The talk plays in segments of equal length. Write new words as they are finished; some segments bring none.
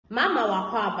Mama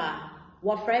wakwaba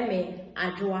wafre me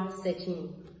Ajua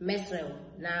searching mesrel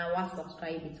na wa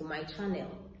subscribe to my channel.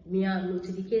 Mia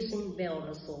notification bell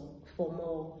also for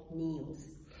more news.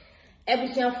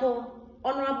 Ebusiafo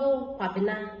Honorable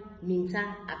Kwabena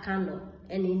Minta Akano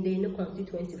and in the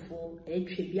constituency for a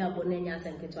tribute abonenya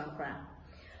senketo akra.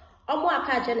 Omo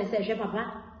aka che ne se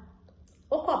papa.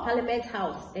 Oko Parliament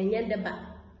House and yendeba.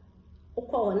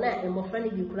 Oko na emofra ni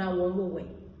bi kura won wo we.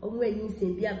 Omo anyi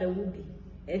nsem bi abewu bi.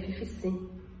 Efifisin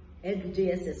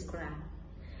JSS cry.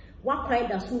 What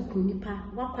kind of so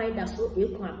kunipa, what kind of so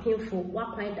painful,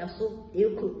 what kind of so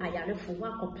ayareful,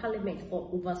 what parliament for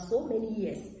over so many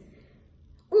years.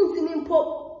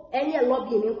 Untimimpo any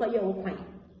lobby in inquiry or quine.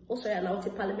 Also, I know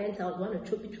the parliament house one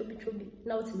choppy.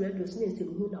 Now it's radio snakes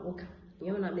in Huna Oka,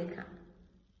 Yona Meka.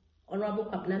 Honorable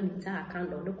Kwabena Minta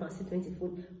account of the constituency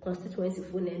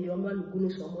food, and the Oman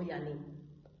Gunus or Moyani.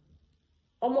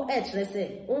 Omo let's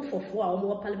say, for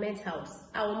our parliament house,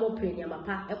 our more premium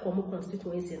mapa, equal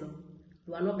constituency. No,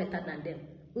 you are not better than them.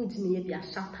 Untimi be a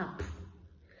shut up.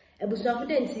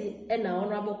 Ebusuafudenti and our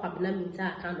honorable Kwabena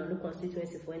Minta account on the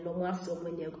constituency for no more so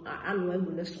many annual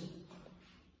election.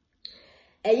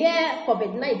 A year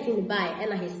COVID-19 by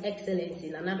and His Excellency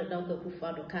and another Dr.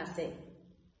 Kufado Kase.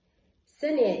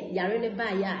 Sene Yarene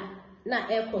Baya, na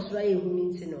air cost Ray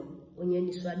Humintino, when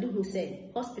you who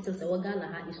said hospitals are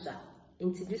Wagana had isra.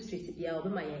 Into district be our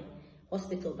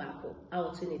hospital back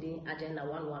our Trinity agenda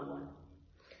 111.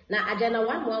 Now agenda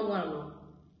 111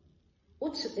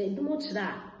 which do much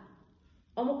that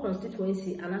almost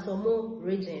constituency and as more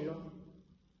region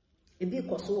it be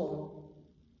Kosovo.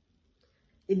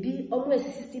 It be almost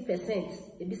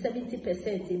 60%, it be 70%,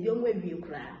 it be almost you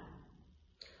cry.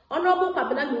 Honorable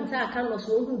Kwabena Minta can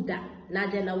also who that na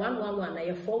agenda 111 na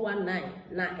 419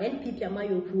 na NPP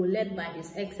Amayoku led by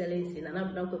His Excellency and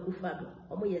another Kufado.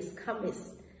 Omo yes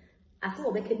scammers. As we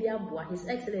obeke bi aboa His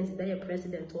Excellency be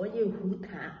president or ye who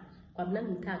can Kwabena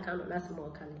Minta can na small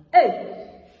can.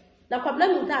 Hey, na Kwabena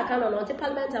Minta can on the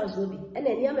parliament house will be and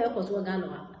then near me koso Ghana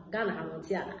ha I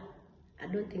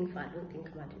don't think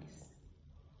about this.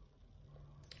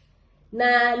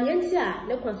 Na nientia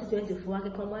ne constituency for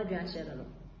ake komo adwa chere no.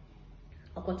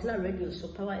 Okotina radio so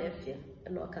power FM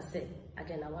and okase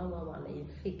agenda 111 na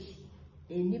fake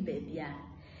eni baby a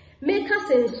make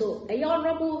sense so a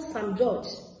honorable Sam George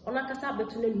onakasa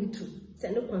betu na nitu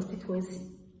say no constituency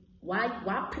why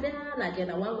plan na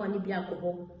agenda 111 bi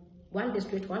akoho one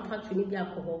district one factory ni bi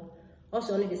akoho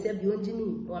also only they say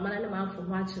bionjimi o amana na manfo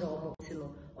ho akire o mo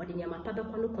no odi nyama pa be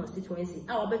kwano constituency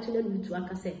a obetu na nitu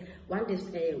akase one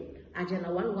district agenda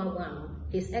 111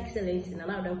 His Excellency na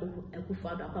na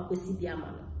Akufo-Addo akwakosi bi ama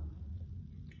no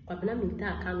Kwabena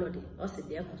Minta account de o se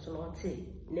de ekoso no te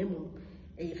na mu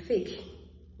e fake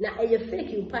na e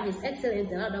fake you pa His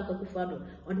Excellency na na Akufo-Addo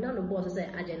ordinary no boss say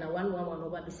agenda 111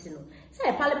 over bisi no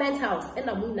say parliament house e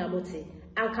na mu na mote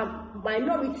anka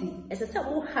minority e se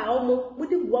mo ha mo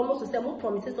di guo mo so say mo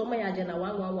promises o my agenda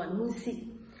 111 mu si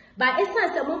by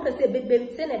essence say mo pese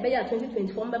bebe say na be ya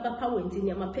 2024 mbeba power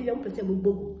ntini ma pele mo pese mo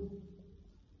gbogu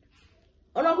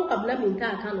Honorable Kwabena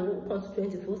Minta account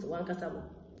constituency force one kasabo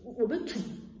obetu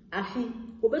afi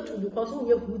obetu because we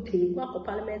have good go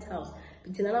parliament house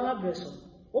bitina na breso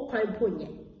o kwan ponye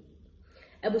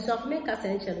ebusof me ka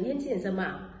senche no yenti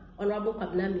ensema Honorable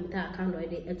Kwabena Minta account no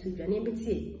dey atudwa na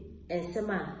ebitie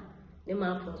ensema ne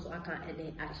manfo so aka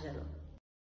ede akire no.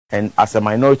 And as a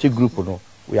minority group,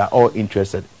 we are all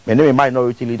interested. Many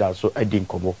minority leaders so edin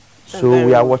kobo. So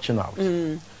we are watching out.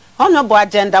 Honorable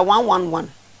agenda 111.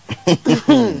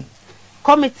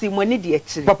 Committee money the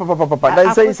actually. Papa.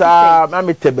 That says na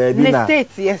me te baby na.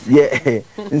 State yes. Yeah.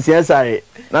 Nsia sare.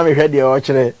 Na me hwede o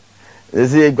kire.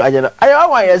 Say agenda. Ayo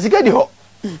wan yes get di ho.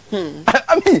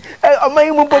 I mean,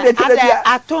 am mu body te dia.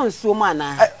 Aton so man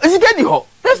na. Is get di ho.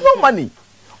 There's no money.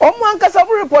 Omo ankasa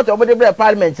report obody bre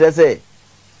parliament say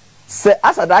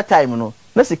as at that time no.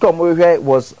 Na sika omo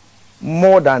was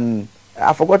more than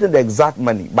I've forgotten the exact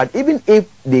money, but even if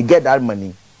they get that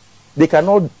money, they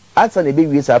cannot answer the big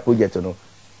visa project.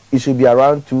 It should be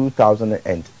around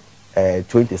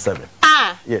 2027.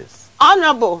 Yes.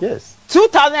 Honorable. Yes.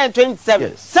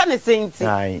 2027. Yes. Sunny saying.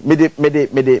 Me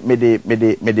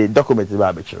the document is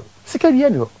about second year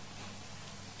no.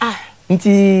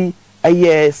 Nti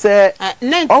say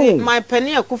my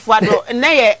penny Akufo-Addo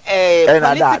na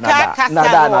political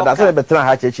that's what be try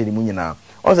ha cheche ni mu nyina.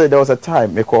 Also there was a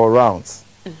time me call rounds.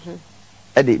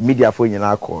 The media for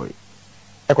nyina call. E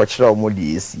ko kire omo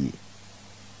di esi.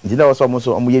 Nti na so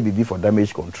omo ye bibi for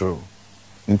damage control.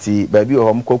 Nti baby o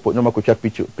hom ko no makotwa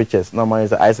pictures no man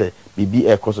say I say bibi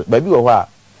e ko so baby o ho a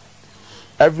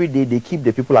every day they keep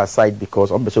the people aside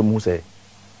because omo so mu say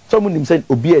some nim say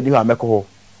obi ani ho ameko ho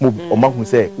mo omahu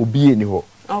say obi ani ho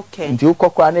okay nti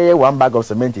ukokwa na ye one bag of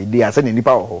cement e dey ase ne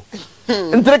nipa wo ho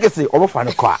ntrekese obofa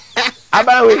no kwa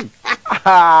aba we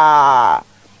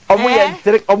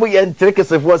omo ye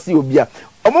ntrekese fo si obi a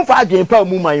omo fa adwen pa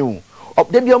mu man o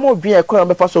de bi omo dwen e kwa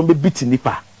me fa so be beat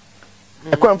nipa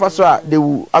e kwa me fa so a they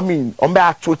will I mean omo be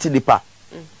atoti nipa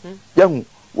yehu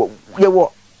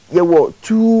ye wo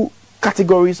two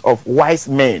categories of wise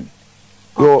men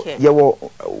yo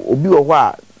obi wo ho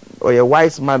a or a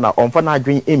wise man na onfa na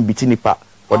adwen em beat nipa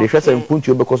or the hwese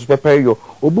mpuntu because prepare yo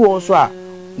obi won so a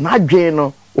na adwen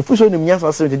no ofiso nim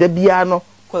nyansa se de bia no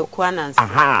kwa nansi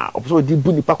aha ofiso di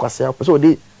bu nipa kwase ofiso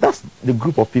dey that's the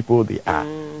group of people they are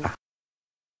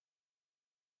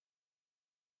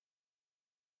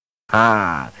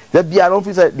the bia no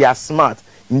offiso they are smart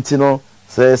nti no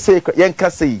say yenka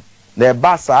say na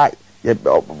ba sa ye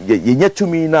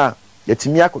nyatumi na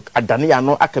yetimi adane ya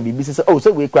no aka bibi say oh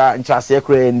say we kwa nchase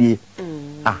kra ni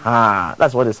aha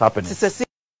that's what is happening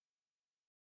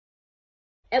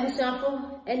Ebusuafo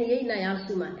ene ye na ya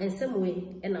suma ensemwe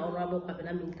ena Honorable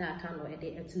Kwabena Minta aka no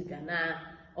ede atudwa na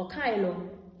okai no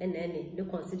ene the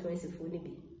constituency fo ni bi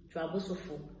Juaboso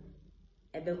fo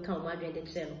ebe ka o madwen de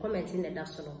kire no comment in da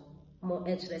so no mo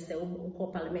e kire se o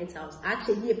parliament house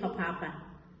actually papa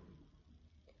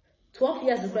 12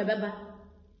 years ago beba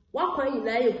wakwan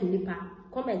nyina ekunipa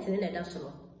comment in da so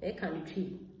no e ka ni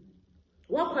twi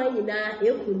wakwan nyina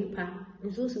ekunipa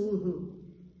nso so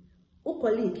hu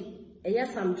colleague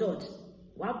yes, I'm George.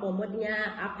 Wabo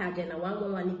modia apage na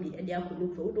 111 bi e dia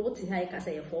konuko. Wo ti ha ka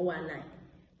say 419.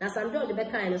 Na Sam George be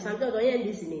kan no Sam George oyen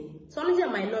this ni. So no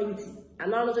minority.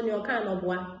 And all no your kan no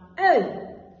boa.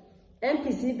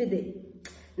 MPC be de.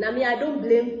 Na me I don't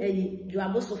blame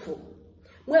Juaboso for.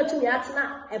 Mo etumi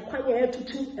atena ekwanya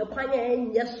etutu ekwanya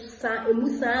enyesa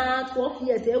emusa 12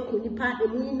 years ekunipa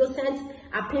emu innocent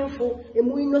apinfo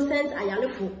emu innocent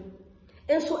ayalefo.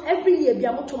 And so every year, be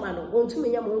able to man on to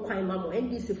me, mon quine mamma,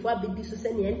 NDC for a big so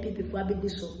send the NPP for a big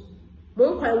so.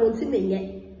 Mon quine won't see me yet.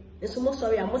 And so most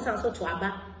sorry, I must answer to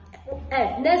Abba.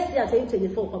 Next year,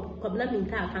 2024, Kwabena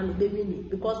Minta can be winning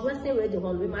because Western Radio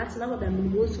Hall, we might some of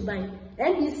them will to buy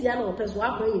NDC and or press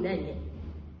walk in there.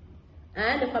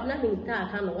 And the Kwabena Minta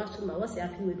can watch my what's the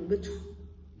few will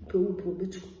be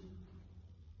true.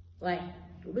 Why?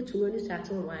 Will be true when you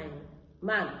start on wine.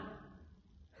 Man.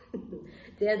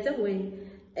 There's a way,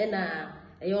 and a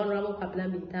Honorable Kwabena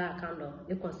Minta candle,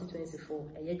 the constituency for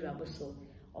a Juaboso,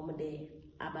 on the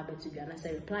Ababetu, and I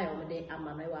say reply on the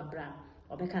Amanawa Bra,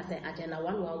 or because I agenda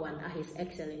 111 at His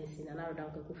Excellency, and another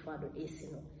Duncan Kufado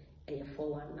Asino, a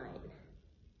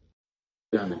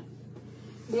 419.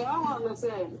 The hour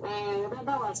said, that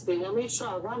was being a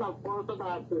sure one of both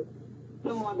about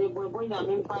no more they were going to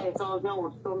Minta, so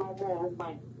no more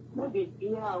by. Maybe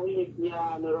we are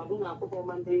running a couple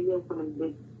Monday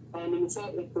and say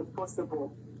it is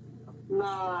possible.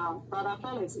 Now, but I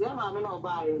tell you, I'm not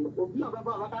buying. If you have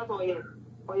about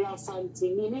or your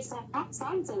something, Minister,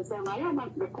 sentence, and I am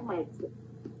not recommend.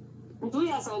 Do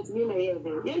you have something in a year?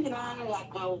 Then I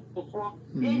account for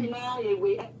we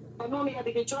only at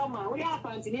the trauma. We are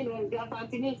continuing and we are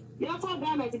continuing. You have found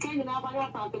damage to Kenya, but you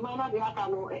have found the man of the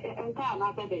account and can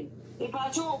after them. If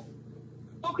I show.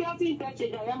 Okay, I think that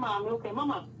okay,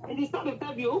 Mama. And it's not a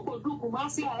tabby who could do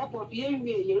Kumasi airport,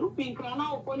 you looking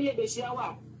Krana or Pony the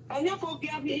Shawa. And therefore,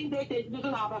 get me indicted to the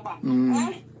Papa.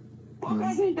 Eh?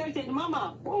 Okay, indicted,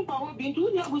 Mama. Oh, I will be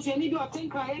 2 years with any do a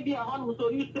think I be a one who so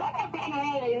used to have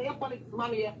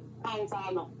money.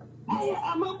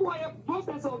 I'm a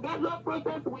process of that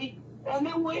process week. And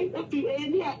then wait if you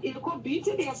it could be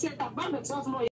to the set of bandits.